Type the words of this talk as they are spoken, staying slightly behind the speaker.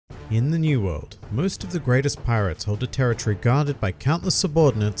In the New World, most of the greatest pirates hold a territory guarded by countless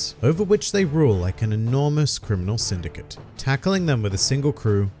subordinates over which they rule like an enormous criminal syndicate. Tackling them with a single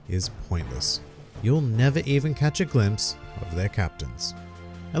crew is pointless. You'll never even catch a glimpse of their captains.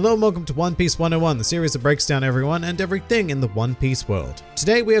 Hello and welcome to One Piece 101, the series that breaks down everyone and everything in the One Piece world.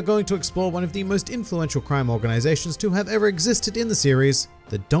 Today we are going to explore one of the most influential crime organizations to have ever existed in the series,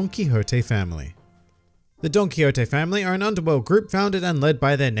 the Donquixote family. The Donquixote family are an underworld group founded and led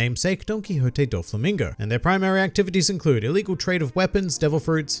by their namesake Don Quixote Doflamingo, and their primary activities include illegal trade of weapons, devil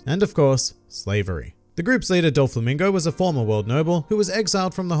fruits, and of course, slavery. The group's leader, Doflamingo, was a former world noble who was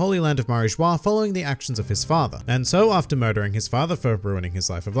exiled from the Holy Land of Ambereddraws following the actions of his father. And so, after murdering his father for ruining his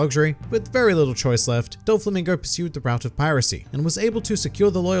life of luxury, with very little choice left, Doflamingo pursued the route of piracy and was able to secure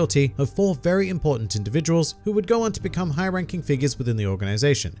the loyalty of 4 very important individuals who would go on to become high-ranking figures within the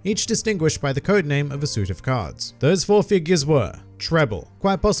organization, each distinguished by the codename of a suit of cards. Those 4 figures were Trebol,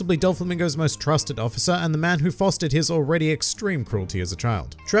 quite possibly Doflamingo's most trusted officer and the man who fostered his already extreme cruelty as a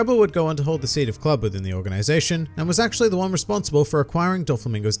child. Trebol would go on to hold the seat of club within the organization and was actually the one responsible for acquiring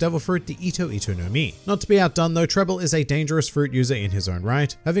Doflamingo's devil fruit, the Ito Ito no Mi. Not to be outdone though, Trebol is a dangerous fruit user in his own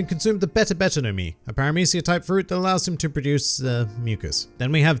right, having consumed the Beta Beta no Mi, a paramecia type fruit that allows him to produce mucus.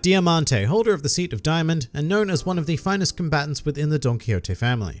 Then we have Diamante, holder of the seat of Diamond and known as one of the finest combatants within the Donquixote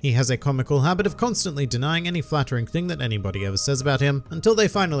family. He has a comical habit of constantly denying any flattering thing that anybody ever says about him until they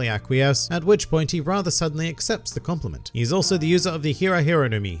finally acquiesce, at which point he rather suddenly accepts the compliment. He is also the user of the Hira Hira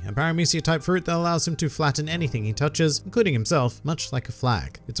no Mi, a paramecia type fruit that allows him to flatten anything he touches, including himself, much like a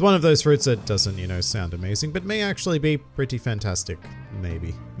flag. It's one of those fruits that doesn't, sound amazing, but may actually be pretty fantastic.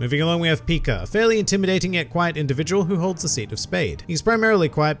 Maybe. Moving along, we have Pica, a fairly intimidating yet quiet individual who holds the seat of Spade. He's primarily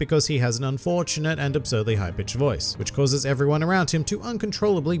quiet because he has an unfortunate and absurdly high-pitched voice, which causes everyone around him to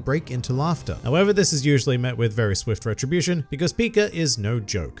uncontrollably break into laughter. However, this is usually met with very swift retribution because Pica is no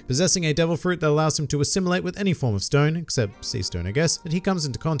joke, possessing a devil fruit that allows him to assimilate with any form of stone, except sea stone I guess, that he comes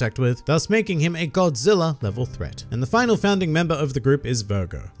into contact with, thus making him a Godzilla-level threat. And the final founding member of the group is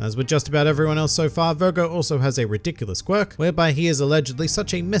Vergo. As with just about everyone else so far, Vergo also has a ridiculous quirk, whereby he is allegedly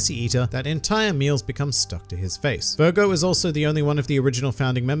such a messy eater that entire meals become stuck to his face. Vergo is also the only one of the original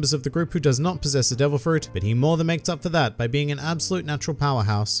founding members of the group who does not possess a devil fruit, but he more than makes up for that by being an absolute natural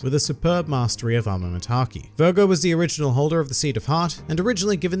powerhouse with a superb mastery of armament haki. Vergo was the original holder of the Seed of Heart and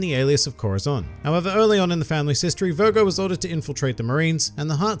originally given the alias of Corazon. However, early on in the family's history, Vergo was ordered to infiltrate the Marines, and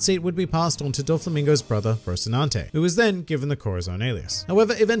the Heart seat would be passed on to Doflamingo's brother, Rocinante, who was then given the Corazon alias.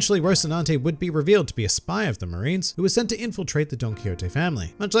 However, eventually Rocinante would be revealed to be a spy of the Marines who was sent to infiltrate the Donquixote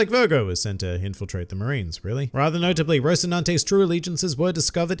family, much like Vergo was sent to infiltrate the Marines, really. Rather notably, Rocinante's true allegiances were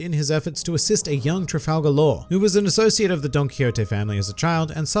discovered in his efforts to assist a young Trafalgar Law, who was an associate of the Donquixote family as a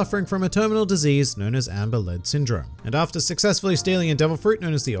child and suffering from a terminal disease known as Amber-Lead syndrome. And after successfully stealing a devil fruit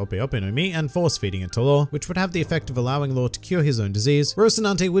known as the Ope Ope no Mi and force-feeding it to Law, which would have the effect of allowing Law to cure his own disease,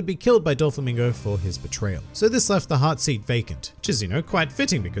 Rocinante would be killed by Doflamingo for his betrayal. So this left the Heart seat vacant, which is, quite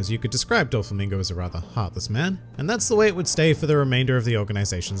fitting because you could describe Doflamingo as a rather heartless man, and that's the way it would stay for the remainder of the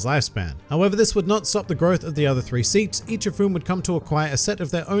organization's lifespan. However, this would not stop the growth of the other 3 seats, each of whom would come to acquire a set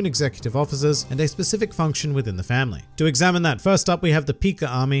of their own executive officers and a specific function within the family. To examine that, first up we have the Pica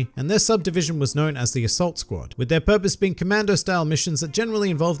army, and their subdivision was known as the Assault Squad, with their purpose being commando-style missions that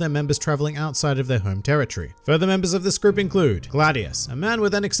generally involve their members traveling outside of their home territory. Further members of this group include Gladius, a man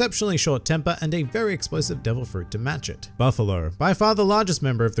with an exceptionally short temper and a very explosive devil fruit to match it. Buffalo, by far the largest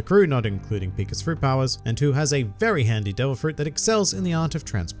member of the crew, not including Pica's fruit powers, and who has a very handy devil fruit that excels in the art of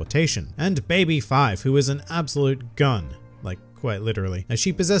transportation. And Baby 5, who is an absolute gun. Like, quite literally, as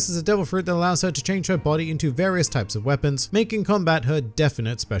she possesses a devil fruit that allows her to change her body into various types of weapons, making combat her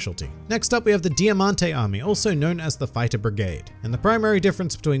definite specialty. Next up we have the Diamante army, also known as the Fighter Brigade, and the primary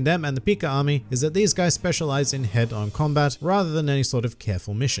difference between them and the Pica army is that these guys specialize in head-on combat rather than any sort of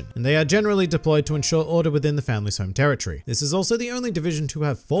careful mission, and they are generally deployed to ensure order within the family's home territory. This is also the only division to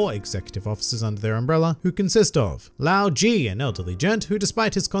have 4 executive officers under their umbrella, who consist of Lao G, an elderly gent who,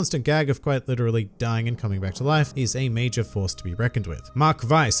 despite his constant gag of quite literally dying and coming back to life, is a major force to be reckoned with. Mark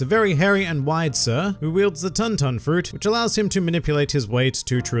Weiss, a very hairy and wide sir who wields the Tun-Tun fruit, which allows him to manipulate his weight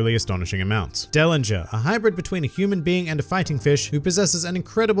to truly astonishing amounts. Dellinger, a hybrid between a human being and a fighting fish who possesses an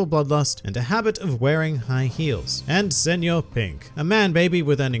incredible bloodlust and a habit of wearing high heels. And Senor Pink, a man baby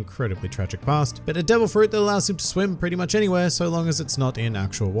with an incredibly tragic past, but a devil fruit that allows him to swim pretty much anywhere so long as it's not in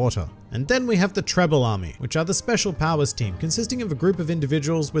actual water. And then we have the Trebol army, which are the special powers team consisting of a group of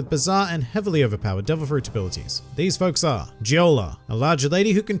individuals with bizarre and heavily overpowered devil fruit abilities. These folks are Giolla, Viola, a larger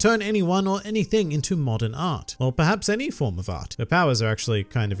lady who can turn anyone or anything into modern art, or perhaps any form of art. Her powers are actually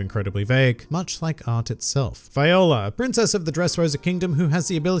kind of incredibly vague, much like art itself. Viola, a princess of the Dressrosa kingdom who has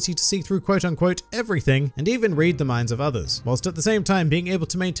the ability to see through quote-unquote everything and even read the minds of others, whilst at the same time being able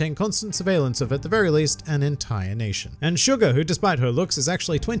to maintain constant surveillance of, at the very least, an entire nation. And Sugar, who despite her looks is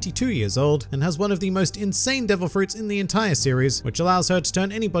actually 22 years old and has one of the most insane devil fruits in the entire series, which allows her to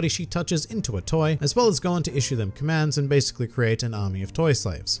turn anybody she touches into a toy, as well as go on to issue them commands and basically create an army of toy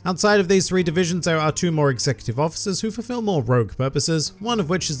slaves. Outside of these three divisions, there are two more executive officers who fulfill more rogue purposes, one of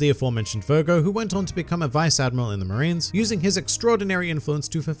which is the aforementioned Vergo, who went on to become a vice admiral in the Marines, using his extraordinary influence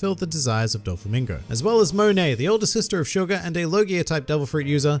to fulfill the desires of Doflamingo, as well as Monet, the older sister of Sugar and a Logia type devil fruit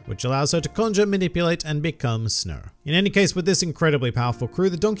user, which allows her to conjure, manipulate, and become snow. In any case, with this incredibly powerful crew,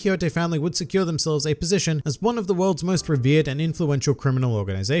 the Donquixote family would secure themselves a position as one of the world's most revered and influential criminal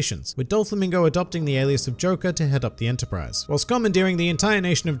organizations, with Doflamingo adopting the alias of Joker to head up the enterprise, whilst commandeering the entire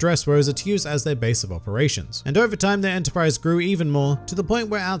nation of Dressrosa to use as their base of operations. And over time, their enterprise grew even more, to the point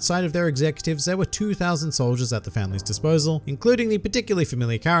where outside of their executives, there were 2,000 soldiers at the family's disposal, including the particularly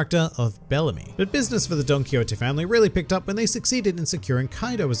familiar character of Bellamy. But business for the Donquixote family really picked up when they succeeded in securing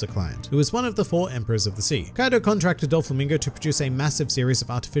Kaido as a client, who was one of the 4 emperors of the sea. Kaido contracted Doflamingo to produce a massive series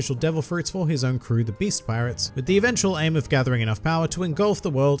of artificial devil fruits for his own crew, the Beast Pirates, with the eventual aim of gathering enough power to engulf the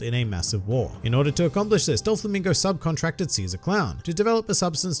world in a massive war. In order to accomplish this, Doflamingo subcontracted Caesar Clown to develop a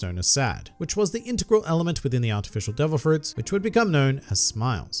substance known as SAD, which was the integral element within the artificial devil fruits, which would become known as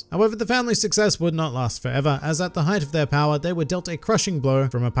Smiles. However, the family's success would not last forever, as at the height of their power, they were dealt a crushing blow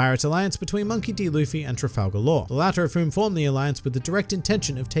from a pirate alliance between Monkey D. Luffy and Trafalgar Law, the latter of whom formed the alliance with the direct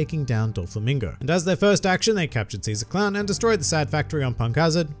intention of taking down Doflamingo. And as their first action, they captured Caesar Clown and destroyed the SAD factory on Punk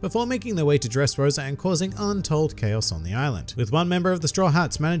Hazard, before making their way to Dressrosa and causing untold chaos on the island, with one member of the Straw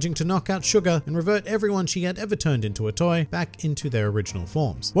Hats managing to knock out Sugar and revert everyone she had ever turned into a toy back into their original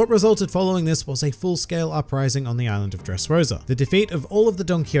forms. What resulted following this was a full-scale uprising on the island of Dressrosa, the defeat of all of the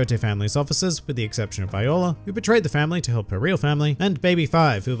Donquixote family's officers, with the exception of Viola, who betrayed the family to help her real family, and Baby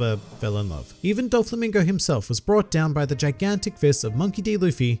 5, who fell in love. Even Doflamingo himself was brought down by the gigantic fists of Monkey D.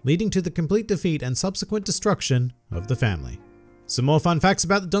 Luffy, leading to the complete defeat and subsequent destruction of the family. Some more fun facts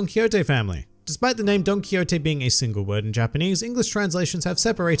about the Donquixote family. Despite the name Don Quixote being a single word in Japanese, English translations have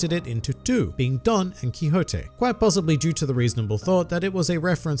separated it into 2, being Don and Quixote, quite possibly due to the reasonable thought that it was a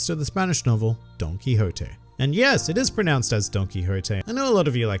reference to the Spanish novel Don Quixote. And yes, it is pronounced as Don Quixote. I know a lot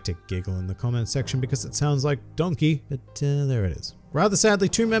of you like to giggle in the comments section because it sounds like donkey, but there it is. Rather sadly,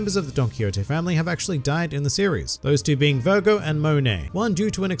 2 members of the Donquixote family have actually died in the series, those 2 being Vergo and Monet, one due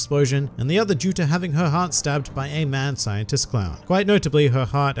to an explosion and the other due to having her heart stabbed by a mad scientist clown. Quite notably, her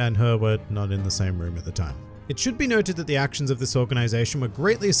heart and her were not in the same room at the time. It should be noted that the actions of this organization were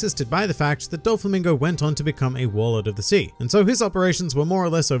greatly assisted by the fact that Doflamingo went on to become a warlord of the sea, and so his operations were more or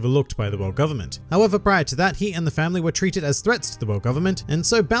less overlooked by the world government. However, prior to that, he and the family were treated as threats to the world government, and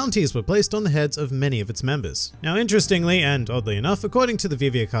so bounties were placed on the heads of many of its members. Now, interestingly, and oddly enough, according to the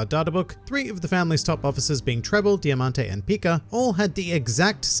Viviacard databook, 3 of the family's top officers, being Trebol, Diamante, and Pica, all had the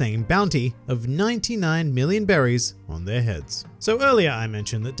exact same bounty of 99 million berries on their heads. So earlier I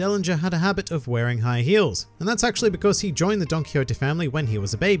mentioned that Dellinger had a habit of wearing high heels, and that's actually because he joined the Donquixote family when he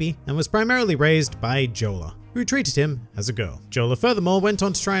was a baby and was primarily raised by Giolla, who treated him as a girl. Giolla furthermore went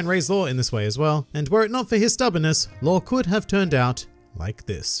on to try and raise Law in this way as well, and were it not for his stubbornness, Law could have turned out like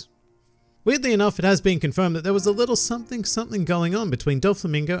this. Weirdly enough, it has been confirmed that there was a little something going on between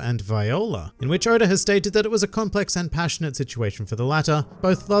Doflamingo and Viola, in which Oda has stated that it was a complex and passionate situation for the latter,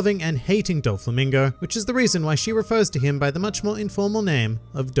 both loving and hating Doflamingo, which is the reason why she refers to him by the much more informal name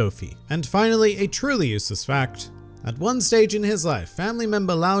of Dofi. And finally, a truly useless fact. At one stage in his life, family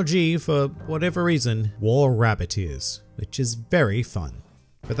member Lao G, for whatever reason, wore rabbit ears, which is very fun.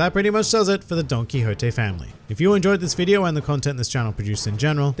 But that pretty much does it for the Donquixote family. If you enjoyed this video and the content this channel produces in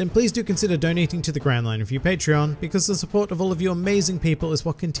general, then please do consider donating to the GrandLineReview Patreon, because the support of all of you amazing people is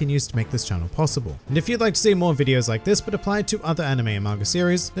what continues to make this channel possible. And if you'd like to see more videos like this but applied to other anime and manga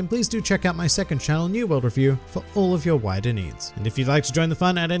series, then please do check out my second channel, New World Review, for all of your wider needs. And if you'd like to join the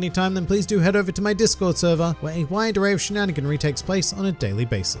fun at any time, then please do head over to my Discord server, where a wide array of shenaniganry takes place on a daily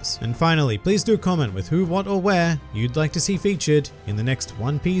basis. And finally, please do comment with who, what, or where you'd like to see featured in the next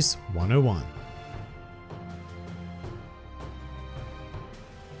One Piece 101.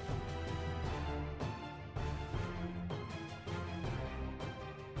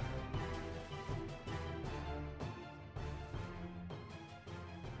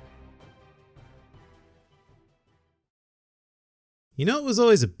 You know, it was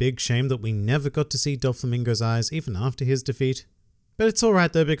always a big shame that we never got to see Doflamingo's eyes even after his defeat. But it's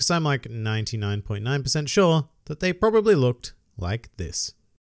alright though, because I'm like 99.9% sure that they probably looked like this.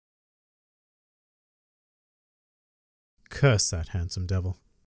 Curse that handsome devil.